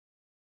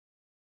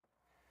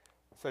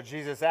So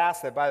Jesus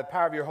asked that by the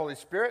power of your Holy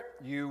Spirit,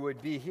 you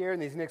would be here in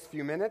these next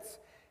few minutes.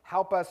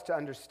 Help us to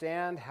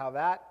understand how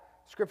that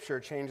Scripture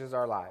changes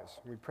our lives.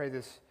 We pray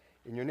this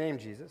in your name,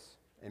 Jesus.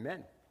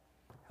 Amen.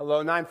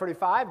 Hello,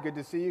 945. Good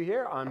to see you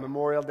here on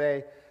Memorial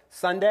Day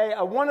Sunday.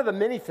 One of the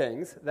many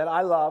things that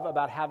I love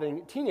about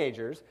having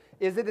teenagers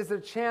is it is a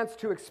chance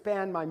to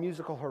expand my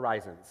musical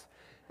horizons.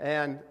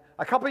 And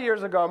a couple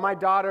years ago, my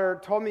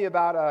daughter told me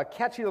about a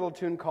catchy little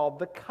tune called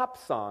the Cup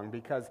Song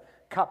because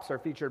cups are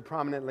featured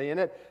prominently in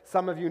it.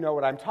 Some of you know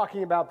what I'm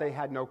talking about. They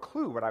had no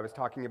clue what I was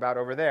talking about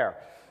over there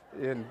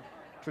in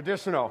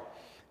traditional.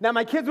 Now,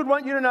 my kids would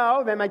want you to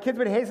know, then my kids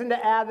would hasten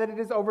to add that it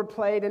is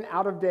overplayed and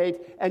out of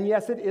date, and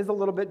yes, it is a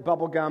little bit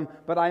bubblegum,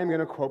 but I am going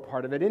to quote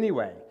part of it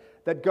anyway,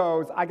 that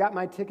goes, I got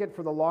my ticket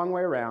for the long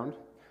way around,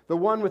 the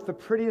one with the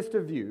prettiest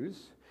of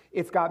views.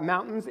 It's got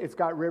mountains, it's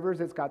got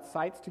rivers, it's got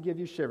sights to give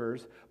you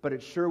shivers, but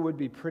it sure would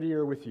be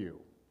prettier with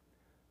you.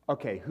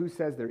 Okay, who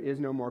says there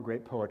is no more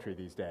great poetry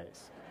these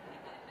days?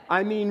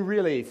 I mean,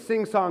 really,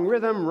 sing-song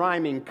rhythm,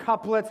 rhyming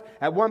couplets.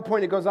 At one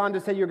point, it goes on to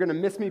say, you're going to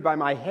miss me by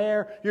my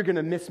hair. You're going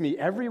to miss me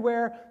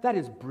everywhere. That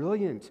is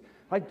brilliant.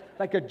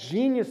 Like a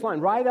genius line,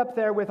 right up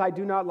there with, I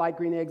do not like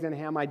green eggs and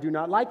ham. I do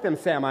not like them,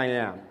 Sam, I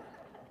am.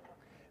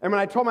 And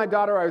when I told my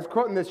daughter I was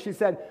quoting this, she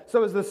said,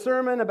 so is the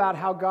sermon about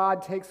how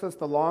God takes us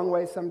the long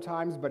way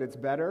sometimes, but it's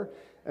better?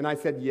 And I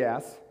said,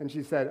 yes. And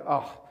she said,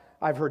 oh,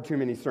 I've heard too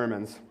many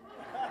sermons.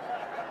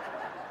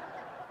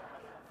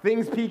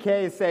 Things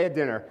PKs say at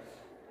dinner.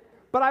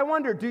 But I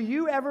wonder, do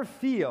you ever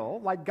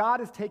feel like God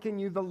has taken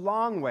you the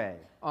long way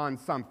on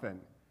something?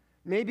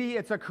 Maybe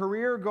it's a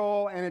career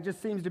goal and it just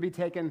seems to be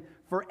taken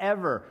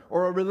forever,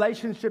 or a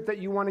relationship that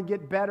you want to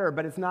get better,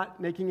 but it's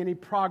not making any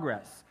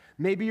progress.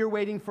 Maybe you're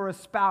waiting for a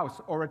spouse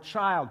or a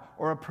child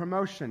or a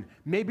promotion.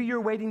 Maybe you're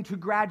waiting to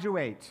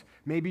graduate.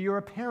 Maybe you're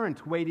a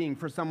parent waiting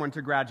for someone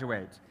to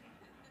graduate.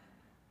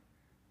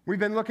 We've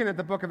been looking at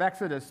the book of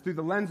Exodus through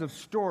the lens of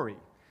story,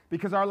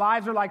 because our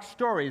lives are like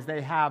stories.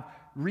 They have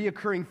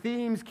reoccurring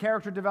themes,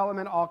 character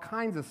development, all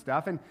kinds of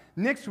stuff. And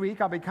next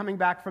week, I'll be coming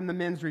back from the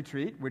men's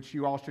retreat, which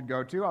you all should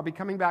go to. I'll be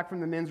coming back from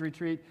the men's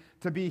retreat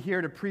to be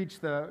here to preach,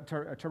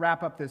 to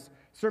wrap up this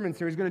sermon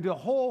series. We're going to do a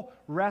whole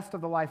rest of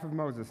the life of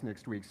Moses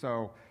next week,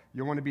 so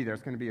you'll want to be there.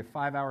 It's going to be a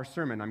 5-hour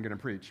sermon I'm going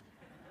to preach.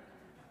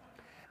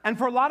 And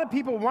for a lot of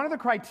people, one of the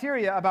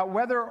criteria about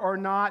whether or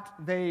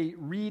not they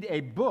read a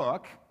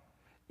book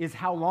is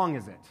how long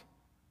is it?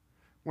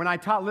 When I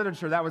taught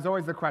literature, that was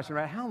always the question,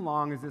 right? How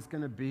long is this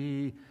going to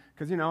be?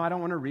 Because, I don't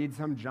want to read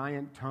some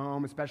giant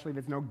tome, especially if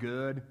it's no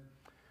good.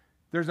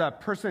 There's a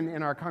person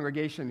in our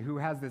congregation who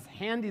has this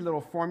handy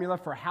little formula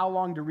for how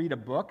long to read a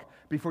book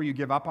before you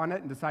give up on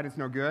it and decide it's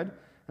no good.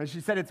 And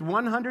she said it's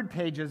 100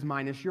 pages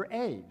minus your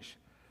age,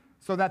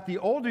 so that the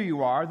older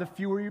you are, the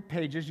fewer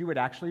pages you would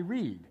actually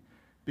read,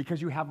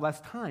 because you have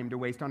less time to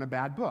waste on a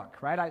bad book,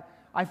 right?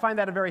 I find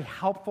that a very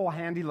helpful,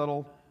 handy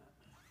little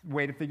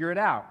way to figure it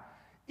out.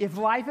 If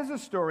life is a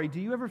story, do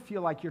you ever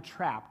feel like you're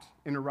trapped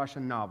in a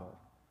Russian novel?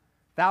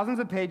 Thousands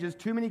of pages,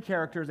 too many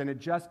characters, and it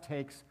just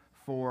takes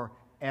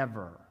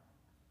forever.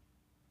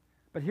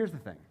 But here's the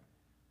thing.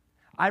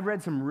 I've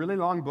read some really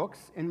long books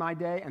in my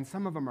day, and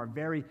some of them are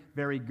very,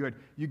 very good.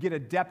 You get a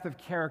depth of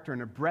character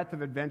and a breadth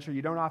of adventure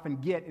you don't often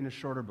get in a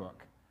shorter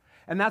book.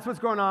 And that's what's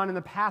going on in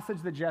the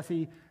passage that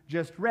Jesse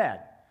just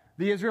read.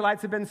 The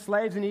Israelites have been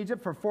slaves in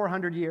Egypt for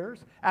 400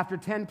 years. After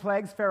 10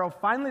 plagues, Pharaoh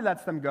finally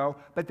lets them go,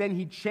 but then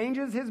he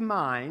changes his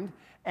mind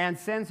and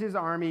sends his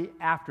army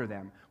after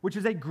them, which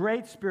is a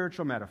great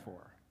spiritual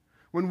metaphor.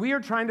 When we are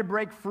trying to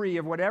break free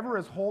of whatever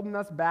is holding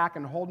us back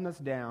and holding us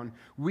down,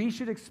 we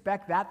should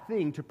expect that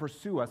thing to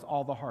pursue us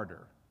all the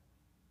harder.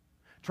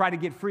 Try to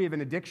get free of an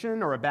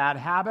addiction or a bad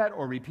habit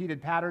or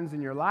repeated patterns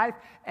in your life,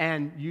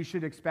 and you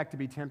should expect to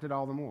be tempted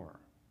all the more.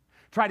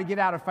 Try to get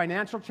out of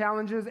financial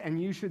challenges,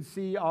 and you should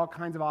see all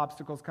kinds of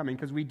obstacles coming,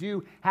 because we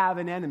do have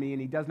an enemy,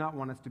 and he does not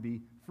want us to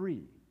be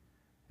free.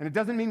 And it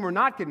doesn't mean we're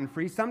not getting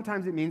free.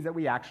 Sometimes it means that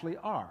we actually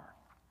are.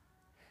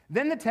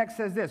 Then the text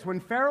says this,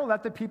 when Pharaoh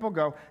let the people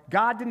go,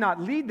 God did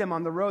not lead them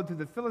on the road through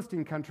the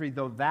Philistine country,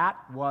 though that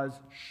was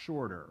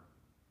shorter.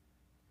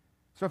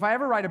 So if I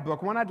ever write a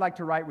book, one I'd like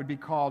to write would be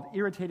called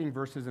Irritating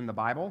Verses in the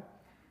Bible,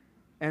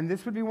 and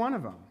this would be one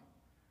of them.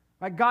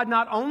 Like, God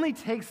not only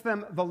takes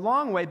them the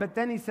long way, but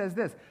then he says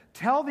this,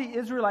 tell the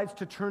Israelites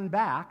to turn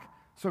back,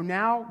 so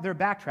now they're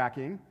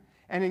backtracking,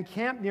 and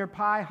encamp near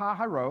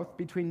Pi-hahiroth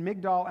between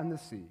Migdol and the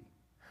sea.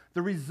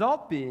 The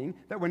result being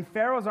that when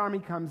Pharaoh's army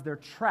comes, they're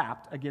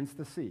trapped against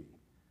the sea.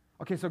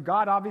 Okay, so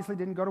God obviously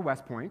didn't go to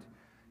West Point,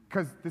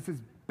 because this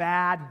is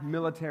bad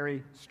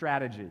military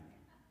strategy.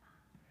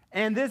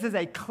 And this is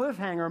a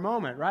cliffhanger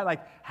moment, right?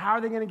 Like, how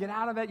are they going to get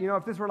out of it?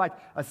 If this were like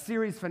a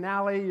series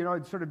finale,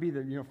 it'd sort of be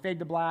the, fade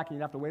to black, and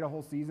you'd have to wait a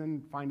whole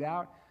season to find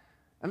out.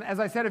 And as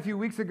I said a few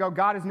weeks ago,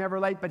 God is never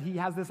late, but he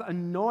has this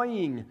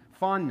annoying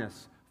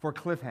fondness for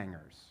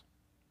cliffhangers.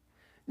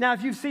 Now,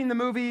 if you've seen the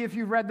movie, if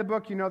you've read the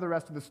book, you know the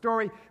rest of the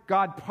story.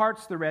 God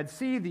parts the Red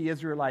Sea, the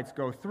Israelites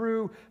go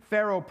through,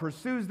 Pharaoh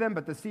pursues them,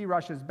 but the sea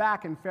rushes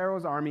back, and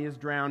Pharaoh's army is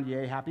drowned.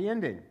 Yay, happy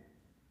ending.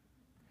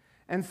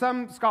 And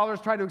some scholars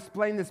try to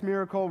explain this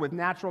miracle with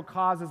natural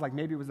causes, like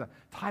maybe it was a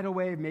tidal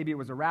wave, maybe it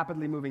was a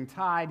rapidly moving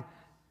tide.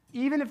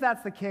 Even if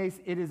that's the case,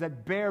 it is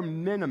at bare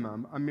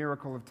minimum a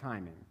miracle of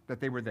timing that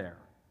they were there.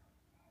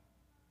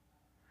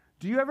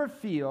 Do you ever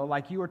feel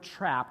like you are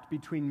trapped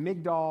between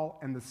Migdol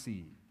and the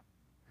sea?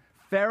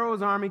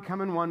 Pharaoh's army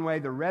coming one way,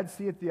 the Red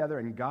Sea at the other,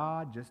 and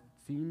God just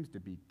seems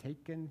to be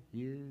taking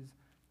his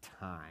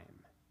time.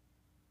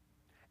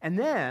 And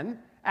then,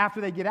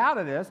 after they get out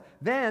of this,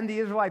 then the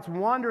Israelites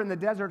wander in the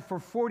desert for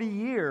 40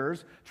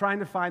 years trying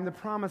to find the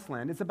promised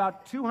land. It's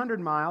about 200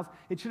 miles.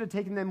 It should have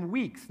taken them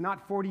weeks,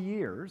 not 40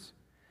 years.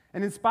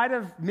 And in spite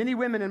of many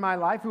women in my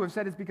life who have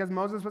said it's because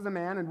Moses was a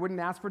man and wouldn't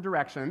ask for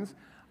directions,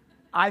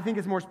 I think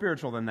it's more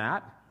spiritual than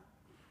that.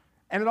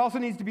 And it also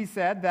needs to be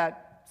said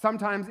that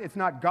sometimes it's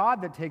not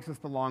God that takes us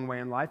the long way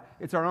in life,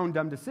 it's our own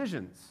dumb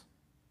decisions.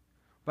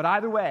 But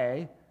either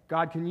way,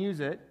 God can use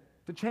it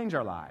to change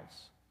our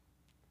lives.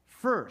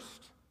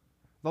 First,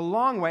 the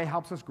long way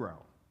helps us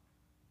grow.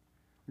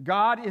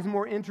 God is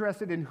more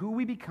interested in who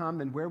we become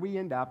than where we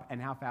end up and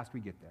how fast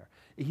we get there.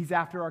 He's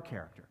after our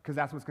character, because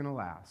that's what's going to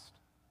last.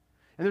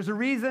 And there's a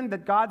reason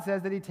that God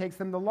says that he takes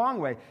them the long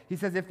way. He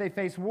says if they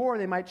face war,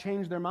 they might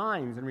change their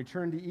minds and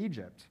return to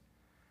Egypt.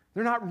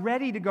 They're not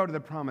ready to go to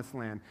the promised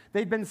land.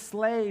 They've been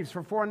slaves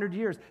for 400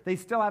 years. They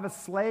still have a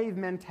slave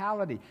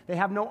mentality. They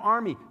have no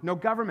army, no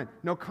government,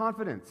 no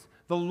confidence.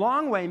 The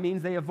long way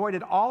means they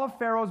avoided all of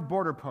Pharaoh's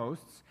border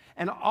posts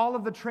and all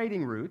of the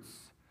trading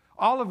routes,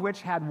 all of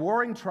which had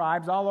warring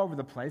tribes all over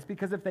the place,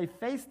 because if they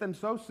faced them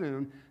so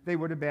soon, they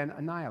would have been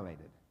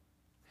annihilated.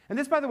 And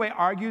this, by the way,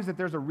 argues that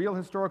there's a real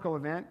historical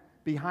event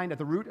behind at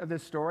the root of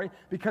this story,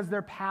 because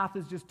their path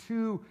is just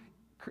too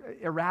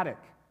erratic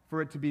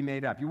for it to be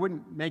made up. You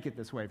wouldn't make it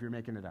this way if you're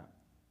making it up.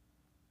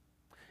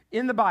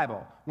 In the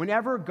Bible,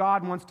 whenever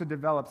God wants to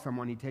develop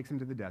someone, he takes them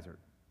to the desert.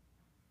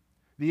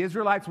 The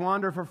Israelites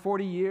wander for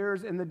 40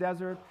 years in the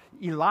desert.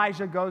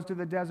 Elijah goes to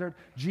the desert.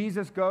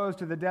 Jesus goes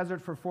to the desert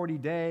for 40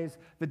 days.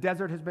 The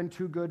desert has been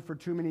too good for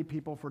too many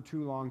people for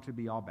too long to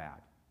be all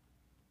bad.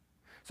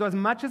 So as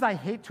much as I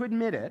hate to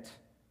admit it,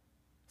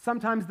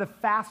 sometimes the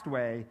fast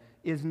way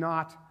is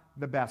not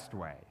the best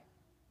way.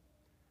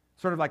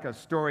 Sort of like a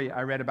story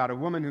I read about a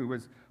woman who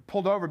was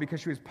pulled over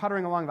because she was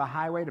puttering along the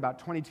highway at about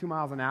 22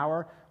 miles an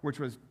hour, which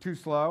was too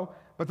slow.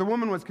 But the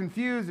woman was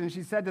confused, and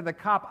she said to the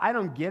cop, "I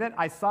don't get it.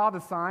 I saw the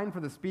sign for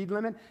the speed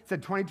limit. It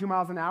said 22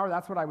 miles an hour.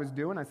 That's what I was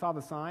doing. I saw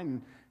the sign."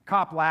 And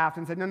cop laughed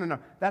and said, No.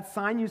 That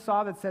sign you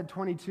saw that said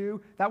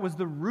 22, that was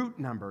the route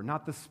number,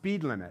 not the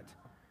speed limit.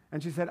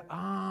 And she said,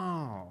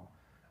 "Oh."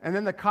 And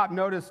then the cop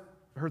noticed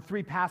her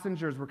 3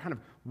 passengers were kind of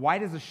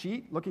white as a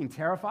sheet, looking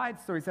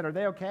terrified. So he said, "Are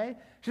they okay?"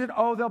 She said,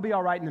 "Oh, they'll be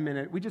all right in a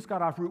minute. We just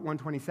got off Route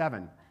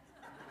 127.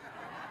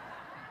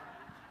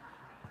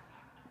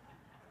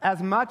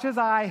 As much as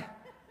I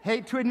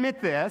hate to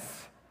admit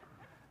this,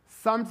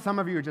 some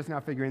of you are just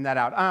now figuring that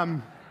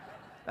out.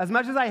 As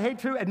much as I hate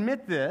to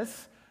admit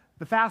this,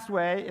 the fast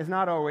way is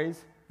not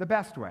always the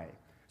best way.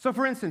 So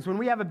for instance, when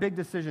we have a big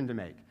decision to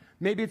make,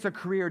 maybe it's a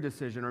career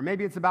decision, or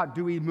maybe it's about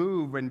do we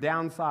move and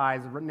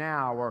downsize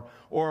now, or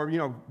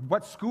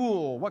what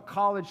school, what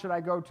college should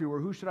I go to, or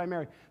who should I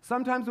marry?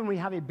 Sometimes when we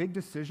have a big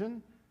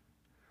decision,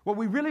 what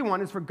we really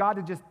want is for God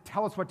to just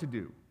tell us what to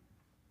do,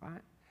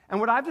 right? And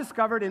what I've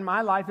discovered in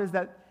my life is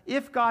that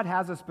if God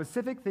has a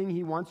specific thing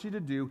he wants you to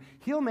do,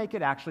 he'll make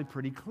it actually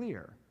pretty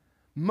clear.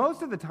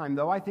 Most of the time,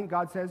 though, I think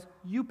God says,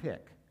 you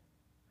pick.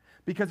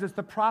 Because it's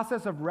the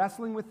process of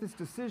wrestling with this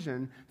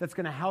decision that's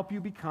going to help you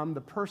become the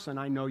person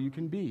I know you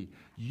can be.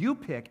 You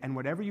pick, and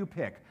whatever you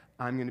pick,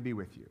 I'm going to be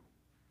with you.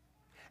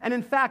 And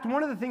in fact,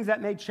 one of the things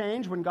that may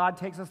change when God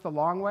takes us the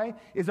long way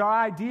is our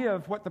idea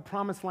of what the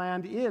promised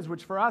land is,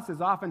 which for us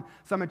is often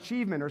some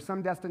achievement or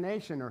some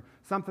destination or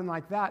something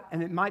like that,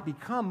 and it might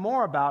become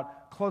more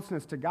about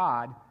closeness to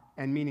God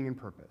and meaning and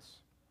purpose.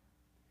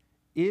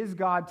 Is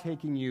God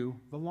taking you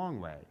the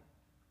long way?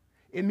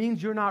 It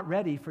means you're not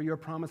ready for your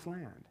promised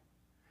land.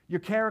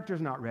 Your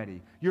character's not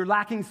ready. You're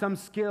lacking some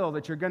skill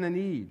that you're going to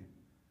need.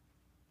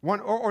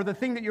 Or the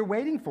thing that you're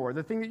waiting for.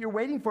 The thing that you're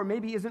waiting for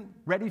maybe isn't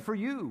ready for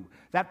you.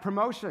 That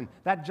promotion,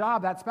 that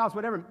job, that spouse,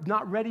 whatever,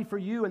 not ready for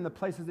you in the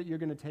places that you're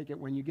going to take it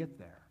when you get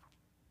there.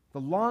 The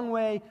long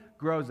way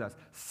grows us.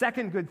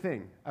 Second good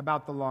thing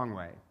about the long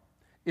way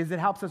is it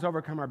helps us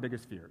overcome our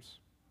biggest fears.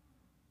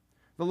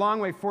 The long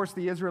way forced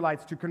the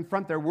Israelites to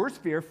confront their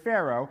worst fear,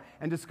 Pharaoh,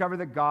 and discover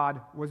that God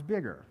was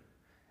bigger.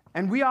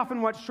 And we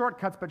often want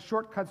shortcuts, but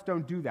shortcuts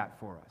don't do that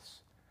for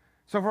us.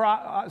 So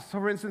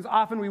for instance,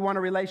 often we want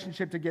a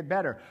relationship to get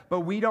better,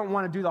 but we don't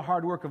want to do the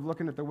hard work of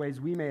looking at the ways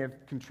we may have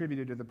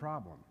contributed to the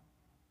problem.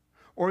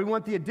 Or we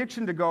want the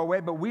addiction to go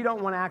away, but we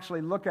don't want to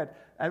actually look at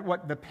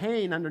what the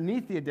pain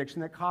underneath the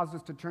addiction that caused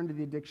us to turn to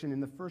the addiction in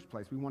the first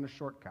place. We want a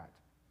shortcut.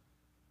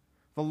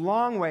 The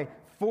long way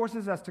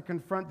forces us to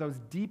confront those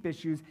deep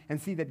issues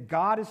and see that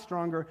God is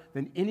stronger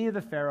than any of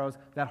the pharaohs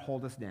that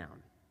hold us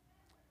down.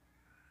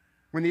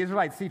 When the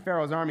Israelites see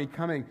Pharaoh's army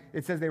coming,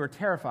 it says they were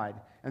terrified.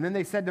 And then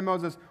they said to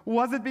Moses,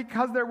 "Was it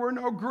because there were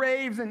no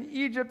graves in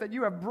Egypt that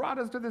you have brought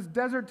us to this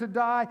desert to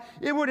die?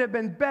 It would have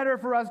been better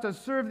for us to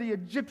serve the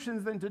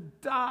Egyptians than to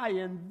die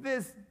in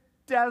this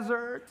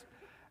desert."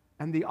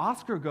 And the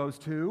Oscar goes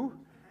to,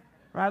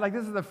 right? Like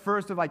this is the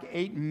first of like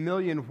 8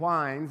 million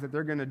whines that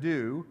they're going to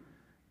do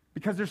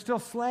because they're still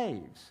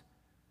slaves.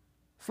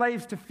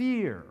 Slaves to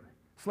fear.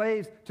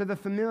 Slaves to the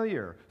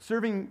familiar.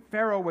 Serving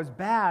Pharaoh was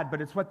bad,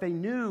 but it's what they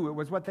knew. It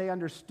was what they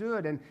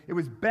understood. And it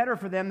was better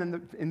for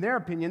them, in their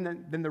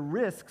opinion, than the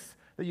risks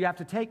that you have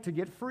to take to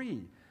get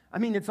free. I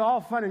mean, it's all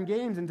fun and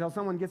games until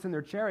someone gets in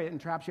their chariot and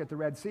traps you at the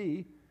Red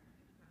Sea.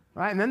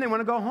 Right? And then they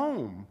want to go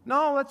home.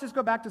 No, let's just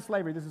go back to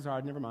slavery. This is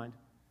hard. Never mind.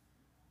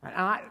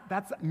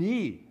 That's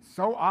me.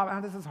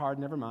 This is hard.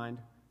 Never mind.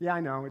 Yeah, I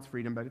know. It's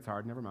freedom, but it's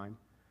hard. Never mind.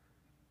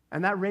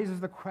 And that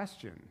raises the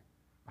question,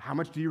 how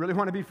much do you really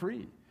want to be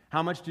free?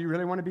 How much do you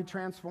really want to be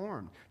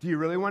transformed? Do you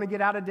really want to get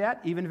out of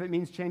debt, even if it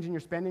means changing your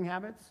spending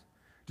habits?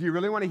 Do you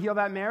really want to heal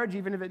that marriage,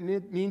 even if it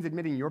means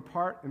admitting your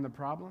part in the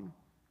problem?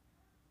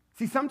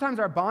 See, sometimes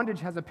our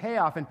bondage has a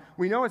payoff, and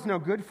we know it's no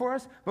good for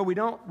us, but we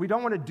don't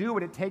want to do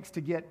what it takes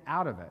to get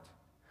out of it.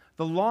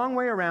 The long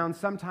way around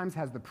sometimes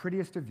has the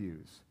prettiest of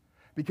views,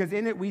 because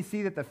in it we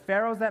see that the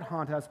pharaohs that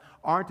haunt us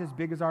aren't as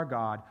big as our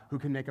God, who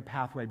can make a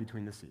pathway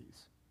between the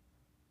seas.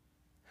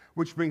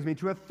 Which brings me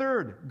to a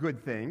third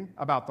good thing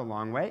about the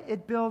long way.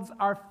 It builds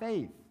our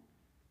faith.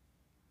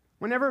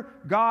 Whenever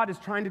God is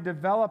trying to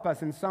develop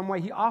us in some way,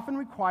 he often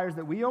requires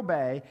that we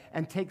obey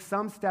and take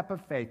some step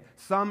of faith,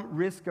 some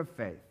risk of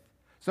faith.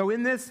 So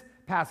in this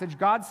passage,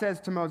 God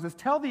says to Moses,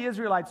 "Tell the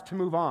Israelites to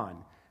move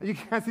on." And you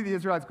can't see the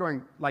Israelites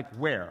going, like,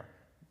 where?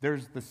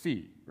 There's the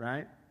sea,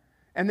 right?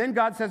 And then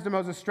God says to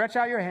Moses, "Stretch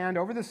out your hand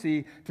over the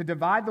sea to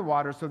divide the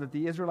water so that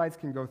the Israelites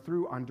can go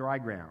through on dry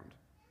ground."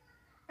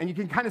 And you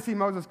can kind of see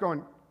Moses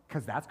going,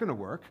 because that's going to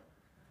work.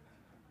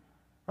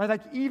 Right?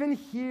 Like even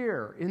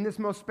here, in this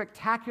most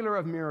spectacular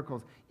of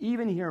miracles,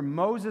 even here,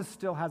 Moses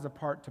still has a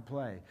part to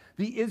play.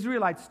 The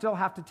Israelites still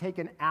have to take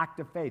an act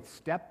of faith.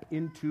 Step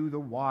into the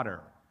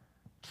water.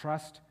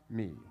 Trust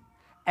me.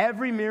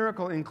 Every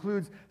miracle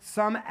includes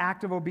some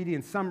act of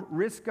obedience, some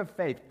risk of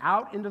faith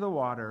out into the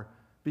water,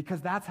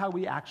 because that's how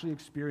we actually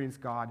experience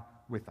God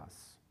with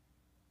us.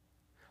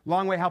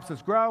 Long way helps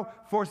us grow,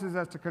 forces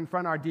us to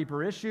confront our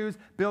deeper issues,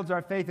 builds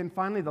our faith, and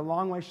finally, the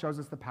long way shows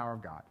us the power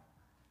of God.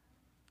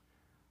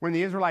 When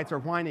the Israelites are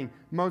whining,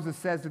 Moses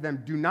says to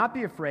them, "Do not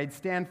be afraid,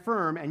 stand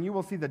firm, and you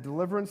will see the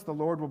deliverance the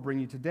Lord will bring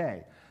you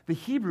today." The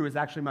Hebrew is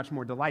actually much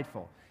more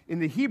delightful. In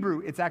the Hebrew,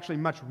 it's actually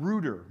much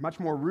ruder, much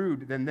more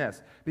rude than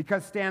this,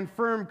 because stand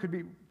firm could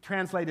be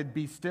translated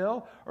be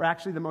still, or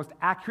actually the most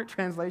accurate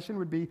translation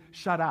would be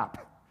shut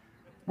up,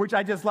 which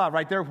I just love,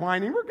 right? They're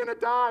whining, "We're going to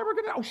die,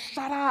 oh,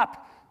 shut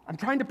up. I'm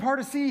trying to part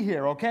a sea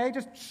here, okay?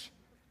 Just shh."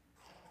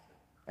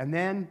 And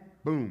then,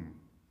 boom,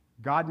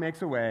 God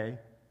makes a way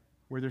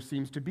where there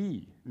seems to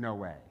be no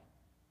way.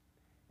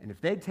 And if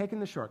they'd taken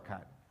the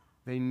shortcut,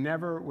 they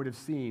never would have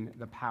seen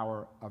the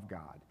power of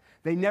God.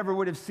 They never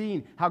would have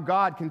seen how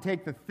God can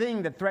take the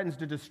thing that threatens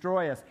to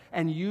destroy us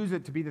and use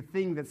it to be the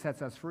thing that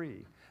sets us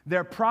free.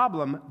 Their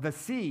problem, the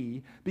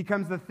sea,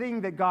 becomes the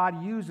thing that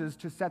God uses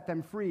to set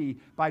them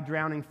free by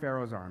drowning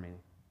Pharaoh's army.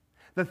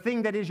 The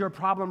thing that is your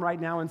problem right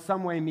now in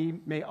some way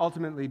may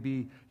ultimately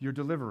be your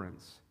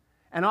deliverance.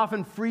 And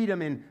often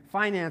freedom in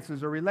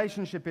finances or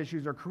relationship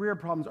issues or career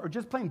problems or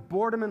just plain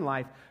boredom in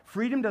life,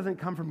 freedom doesn't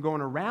come from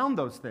going around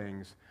those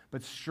things,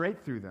 but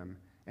straight through them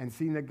and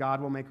seeing that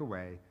God will make a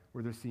way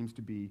where there seems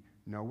to be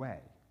no way.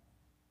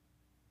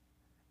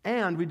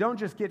 And we don't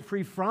just get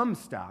free from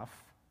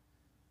stuff.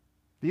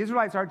 The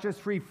Israelites aren't just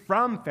free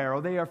from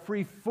Pharaoh, they are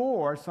free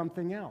for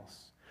something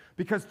else.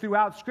 Because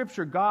throughout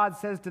Scripture, God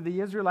says to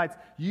the Israelites,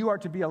 you are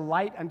to be a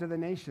light unto the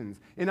nations.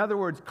 In other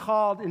words,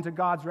 called into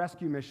God's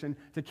rescue mission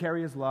to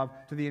carry his love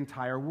to the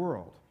entire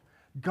world.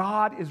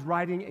 God is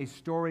writing a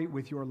story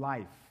with your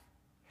life.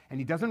 And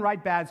he doesn't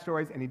write bad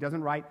stories, and he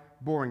doesn't write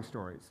boring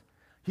stories.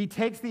 He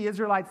takes the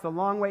Israelites the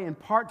long way in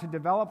part to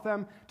develop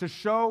them, to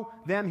show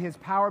them his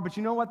power. But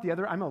you know what?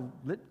 I'm a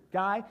lit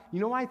guy.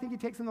 You know why I think he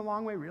takes them the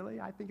long way, really?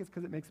 I think it's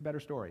because it makes a better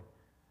story.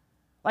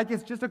 Like,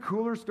 it's just a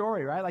cooler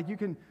story, right? Like,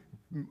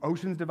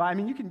 oceans divide. I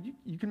mean,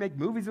 you can make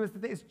movies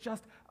with it. It's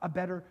just a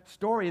better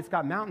story. It's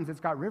got mountains, it's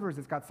got rivers,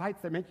 it's got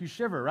sights that make you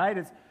shiver, right?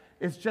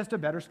 It's just a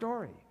better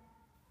story.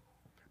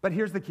 But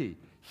here's the key.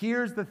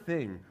 Here's the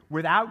thing.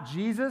 Without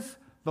Jesus,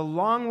 the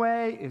long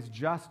way is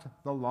just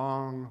the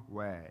long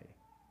way.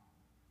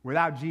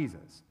 Without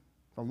Jesus,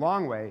 the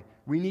long way,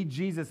 we need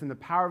Jesus and the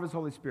power of his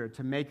Holy Spirit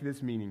to make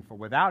this meaningful.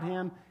 Without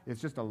him, it's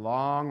just a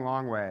long,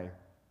 long way.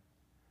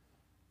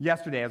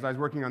 Yesterday, as I was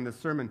working on this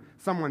sermon,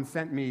 someone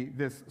sent me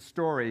this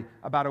story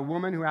about a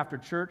woman who after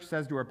church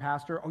says to her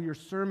pastor, "Oh, your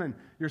sermon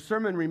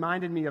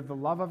reminded me of the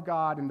love of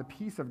God and the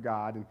peace of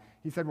God." And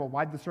he said, "Well,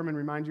 why did the sermon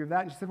remind you of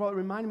that?" And she said, "Well, it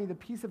reminded me of the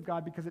peace of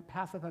God because it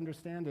passeth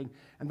understanding,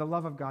 and the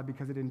love of God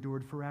because it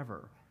endured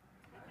forever."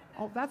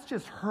 Oh, that's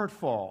just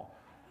hurtful.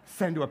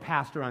 Send to a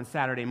pastor on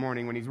Saturday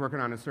morning when he's working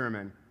on a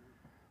sermon.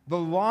 The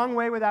long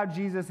way without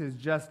Jesus is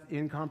just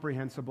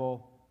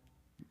incomprehensible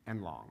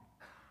and long.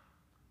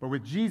 But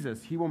with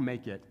Jesus, he will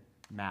make it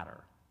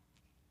matter.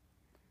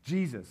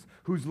 Jesus,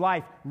 whose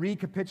life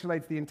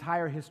recapitulates the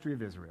entire history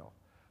of Israel.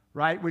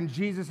 Right? When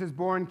Jesus is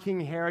born, King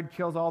Herod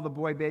kills all the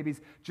boy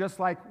babies, just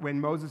like when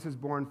Moses is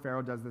born,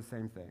 Pharaoh does the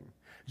same thing.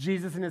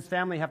 Jesus and his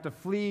family have to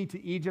flee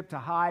to Egypt to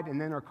hide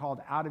and then are called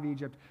out of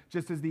Egypt,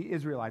 just as the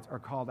Israelites are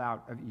called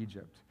out of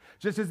Egypt.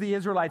 Just as the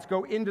Israelites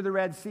go into the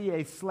Red Sea,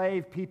 a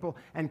slave people,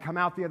 and come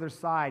out the other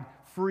side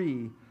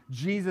free,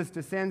 Jesus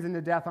descends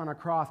into death on a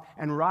cross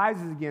and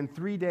rises again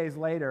 3 days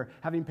later,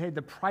 having paid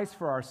the price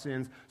for our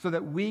sins so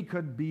that we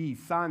could be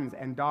sons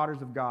and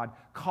daughters of God,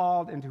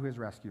 called into his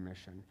rescue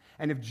mission.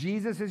 And if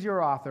Jesus is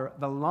your author,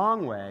 the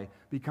long way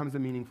becomes a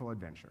meaningful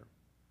adventure.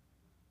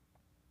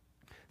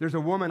 There's a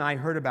woman I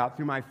heard about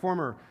through my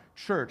former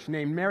church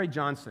named Mary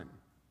Johnson.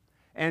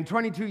 And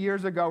 22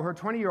 years ago, her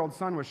 20-year-old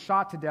son was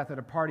shot to death at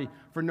a party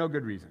for no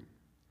good reason.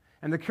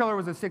 And the killer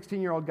was a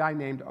 16-year-old guy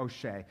named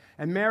O'Shea.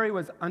 And Mary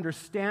was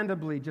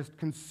understandably just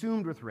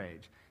consumed with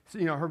rage. So,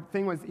 her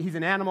thing was, he's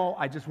an animal,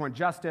 I just want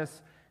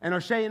justice. And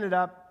O'Shea ended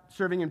up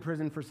serving in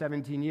prison for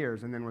 17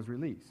 years and then was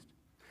released.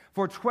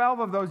 For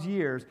 12 of those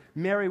years,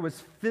 Mary was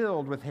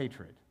filled with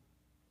hatred.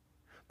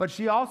 But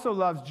she also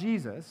loves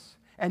Jesus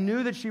and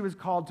knew that she was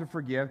called to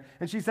forgive.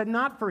 And she said,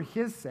 not for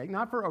his sake,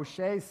 not for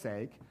O'Shea's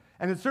sake,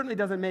 and it certainly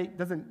doesn't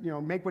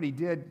make what he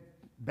did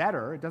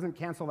better. It doesn't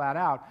cancel that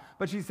out.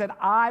 But she said,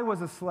 I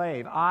was a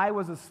slave. I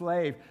was a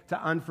slave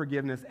to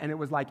unforgiveness, and it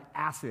was like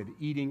acid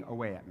eating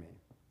away at me.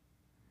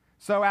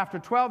 So after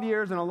 12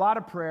 years and a lot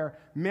of prayer,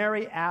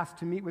 Mary asked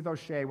to meet with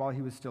O'Shea while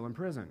he was still in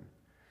prison.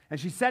 And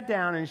she sat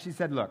down and she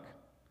said, look,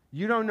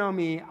 you don't know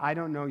me, I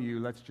don't know you,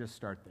 let's just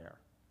start there.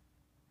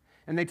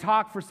 And they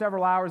talked for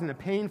several hours in a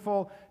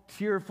painful,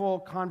 tearful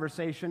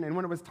conversation. And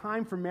when it was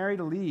time for Mary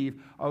to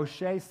leave,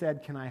 O'Shea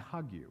said, can I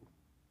hug you?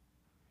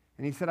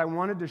 And he said, I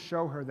wanted to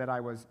show her that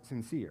I was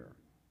sincere.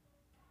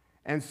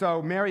 And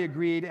so Mary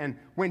agreed, and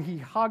when he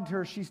hugged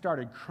her, she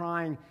started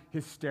crying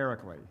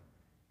hysterically.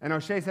 And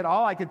O'Shea said,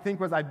 all I could think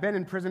was, I've been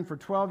in prison for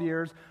 12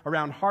 years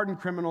around hardened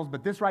criminals,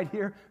 but this right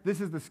here,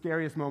 this is the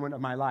scariest moment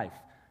of my life.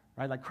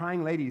 Right? Like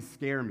crying ladies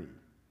scare me.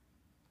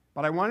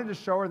 But I wanted to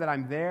show her that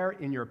I'm there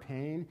in your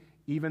pain,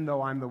 even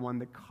though I'm the one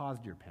that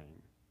caused your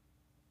pain.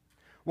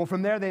 Well,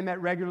 from there, they met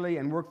regularly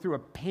and worked through a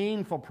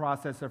painful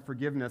process of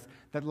forgiveness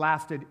that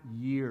lasted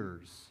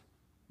years.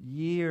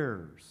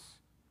 Years.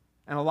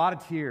 And a lot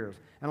of tears.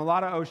 And a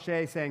lot of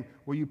O'Shea saying,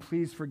 will you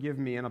please forgive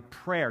me? And a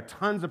prayer,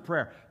 tons of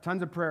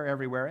prayer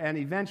everywhere. And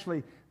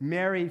eventually,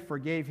 Mary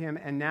forgave him,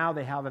 and now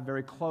they have a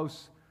very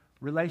close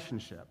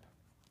relationship.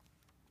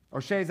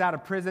 O'Shea's out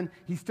of prison.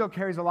 He still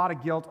carries a lot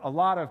of guilt, a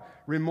lot of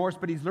remorse,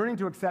 but he's learning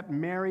to accept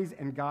Mary's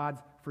and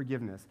God's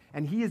forgiveness.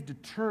 And he is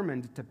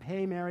determined to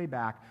pay Mary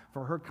back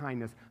for her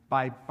kindness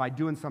by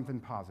doing something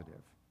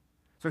positive.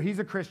 So he's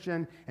a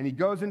Christian, and he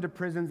goes into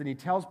prisons, and he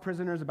tells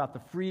prisoners about the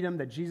freedom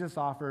that Jesus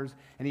offers,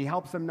 and he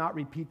helps them not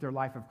repeat their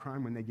life of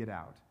crime when they get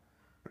out.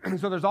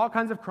 So there's all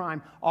kinds of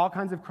crime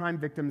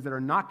victims that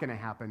are not going to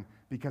happen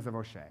because of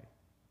O'Shea.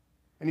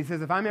 And he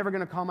says, if I'm ever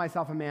going to call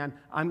myself a man,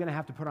 I'm going to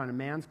have to put on a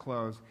man's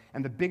clothes.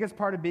 And the biggest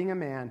part of being a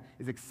man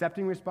is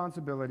accepting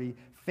responsibility,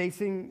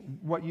 facing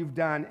what you've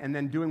done, and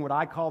then doing what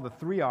I call the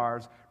 3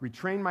 R's,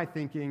 retrain my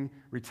thinking,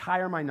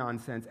 retire my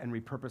nonsense, and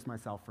repurpose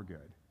myself for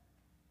good.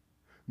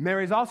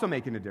 Mary's also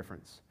making a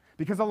difference.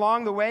 Because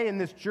along the way in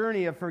this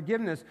journey of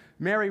forgiveness,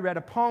 Mary read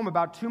a poem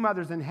about 2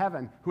 mothers in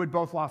heaven who had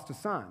both lost a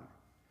son.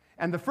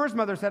 And the first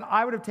mother said,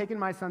 I would have taken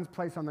my son's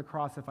place on the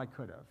cross if I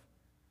could have.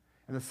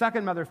 And the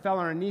second mother fell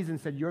on her knees and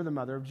said, you're the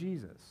mother of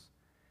Jesus.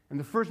 And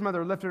the first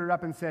mother lifted her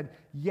up and said,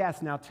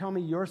 yes, now tell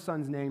me your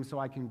son's name so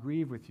I can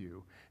grieve with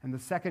you. And the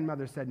second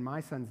mother said, my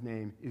son's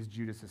name is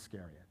Judas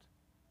Iscariot.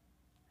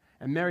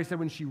 And Mary said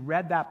when she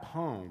read that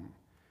poem,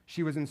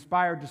 she was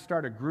inspired to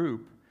start a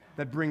group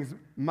that brings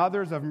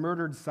mothers of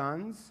murdered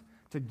sons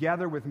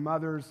together with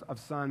mothers of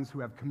sons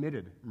who have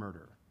committed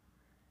murder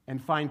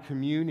and find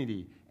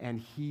community and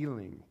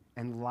healing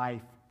and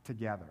life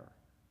together.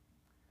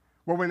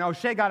 Well, when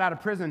O'Shea got out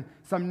of prison,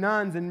 some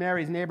nuns in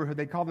Mary's neighborhood,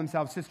 they called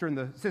themselves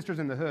Sisters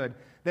in the Hood,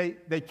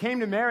 they came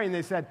to Mary and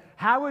they said,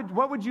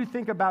 what would you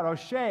think about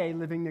O'Shea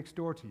living next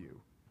door to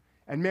you?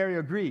 And Mary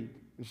agreed.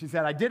 And she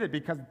said, I did it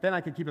because then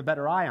I could keep a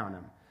better eye on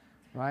him.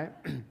 Right?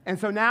 And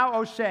so now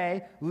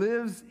O'Shea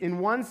lives in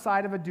one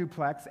side of a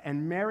duplex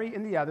and Mary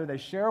in the other. They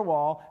share a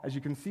wall, as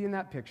you can see in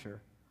that picture.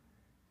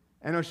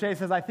 And O'Shea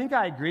says, I think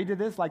I agreed to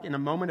this like in a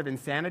moment of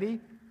insanity,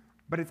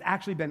 but it's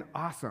actually been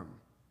awesome.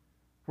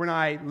 When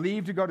I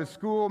leave to go to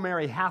school,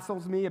 Mary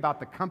hassles me about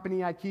the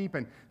company I keep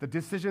and the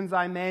decisions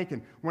I make.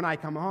 And when I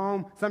come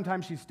home,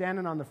 sometimes she's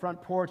standing on the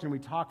front porch and we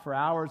talk for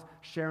hours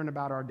sharing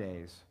about our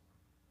days.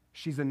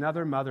 She's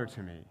another mother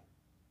to me,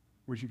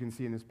 which you can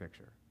see in this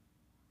picture.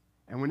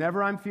 And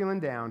whenever I'm feeling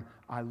down,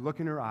 I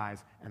look in her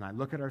eyes and I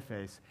look at her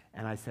face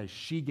and I say,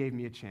 she gave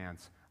me a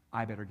chance.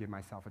 I better give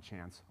myself a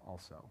chance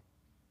also.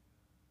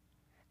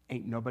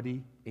 Ain't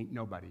nobody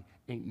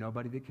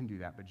that can do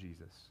that but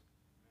Jesus.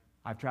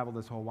 I've traveled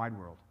this whole wide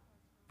world.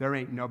 There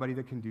ain't nobody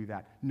that can do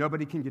that.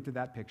 Nobody can get to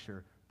that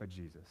picture but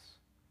Jesus.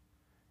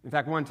 In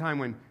fact, one time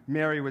when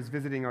Mary was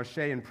visiting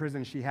O'Shea in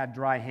prison, she had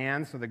dry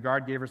hands, so the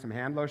guard gave her some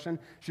hand lotion.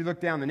 She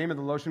looked down. The name of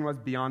the lotion was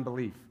Beyond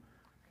Belief.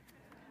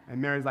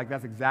 And Mary's like,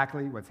 that's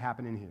exactly what's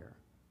happening here.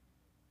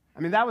 I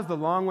mean, that was the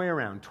long way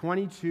around,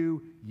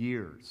 22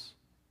 years.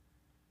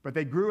 But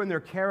they grew in their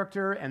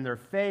character and their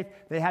faith.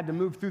 They had to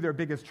move through their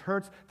biggest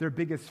hurts, their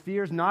biggest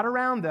fears, not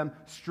around them,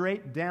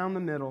 straight down the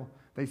middle.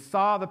 They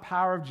saw the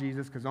power of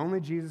Jesus, because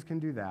only Jesus can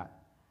do that.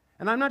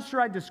 And I'm not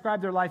sure I'd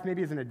describe their life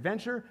maybe as an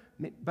adventure,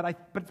 but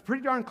it's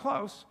pretty darn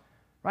close,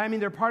 right? I mean,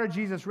 they're part of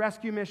Jesus'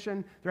 rescue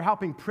mission. They're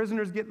helping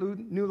prisoners get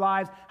new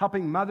lives,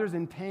 helping mothers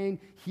in pain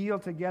heal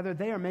together.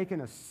 They are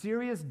making a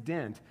serious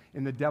dent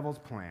in the devil's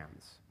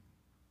plans.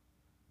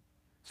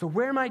 So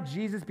where might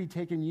Jesus be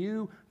taking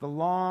you the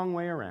long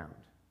way around?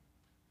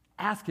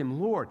 Ask him,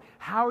 Lord,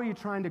 how are you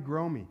trying to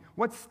grow me?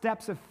 What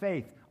steps of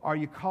faith are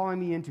you calling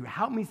me into?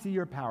 Help me see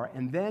your power.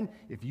 And then,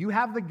 if you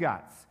have the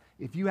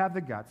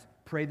guts,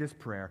 pray this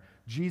prayer.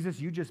 Jesus,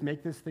 you just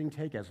make this thing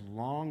take as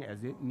long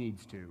as it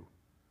needs to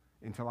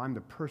until I'm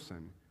the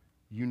person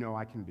you know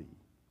I can be.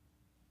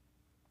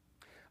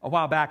 A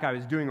while back, I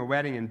was doing a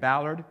wedding in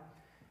Ballard,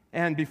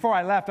 and before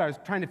I left, I was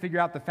trying to figure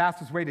out the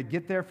fastest way to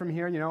get there from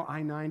here,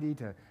 I-90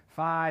 to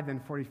 5,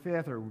 then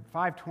 45th, or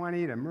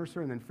 520 to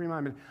Mercer, and then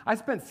Fremont. I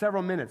spent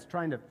several minutes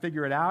trying to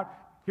figure it out.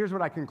 Here's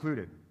what I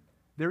concluded.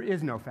 There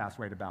is no fast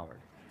way to Ballard.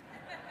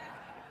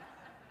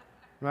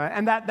 Right?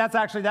 And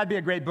that'd be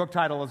a great book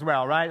title as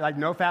well, right? Like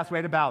No Fast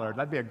Way to Ballard.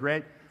 That'd be a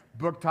great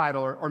book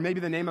title, or maybe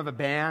the name of a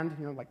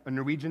band, like a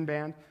Norwegian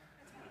band.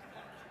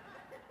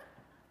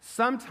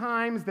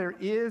 Sometimes there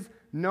is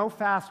no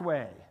fast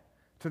way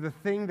to the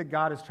thing that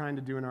God is trying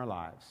to do in our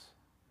lives.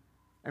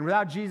 And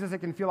without Jesus, it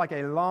can feel like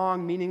a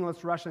long,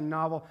 meaningless Russian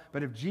novel,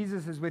 but if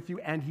Jesus is with you,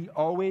 and he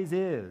always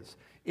is,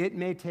 it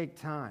may take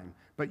time,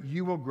 but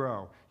you will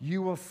grow.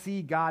 You will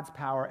see God's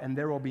power, and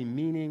there will be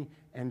meaning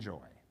and joy.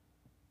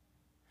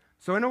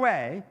 So in a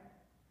way,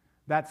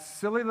 that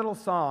silly little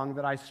song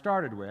that I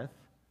started with,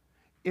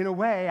 in a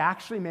way,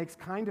 actually makes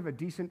kind of a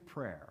decent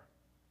prayer.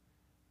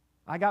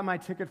 I got my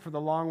ticket for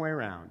the long way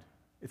around.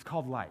 It's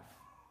called life.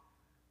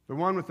 The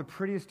one with the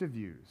prettiest of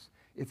views.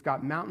 It's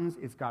got mountains,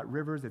 it's got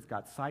rivers, it's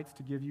got sights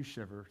to give you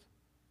shivers.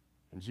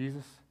 And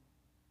Jesus,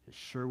 it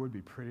sure would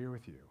be prettier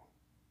with you.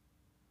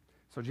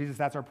 So Jesus,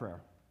 that's our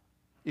prayer.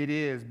 It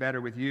is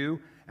better with you.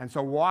 And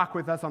so walk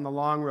with us on the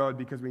long road,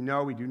 because we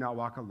know we do not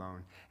walk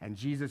alone. And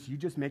Jesus, you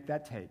just make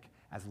that take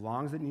as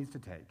long as it needs to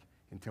take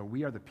until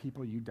we are the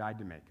people you died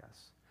to make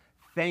us.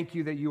 Thank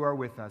you that you are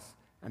with us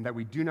and that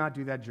we do not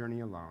do that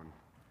journey alone.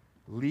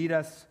 Lead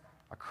us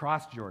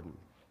across Jordan,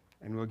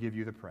 and we'll give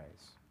you the praise.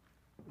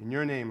 In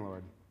your name,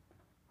 Lord,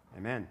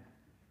 amen.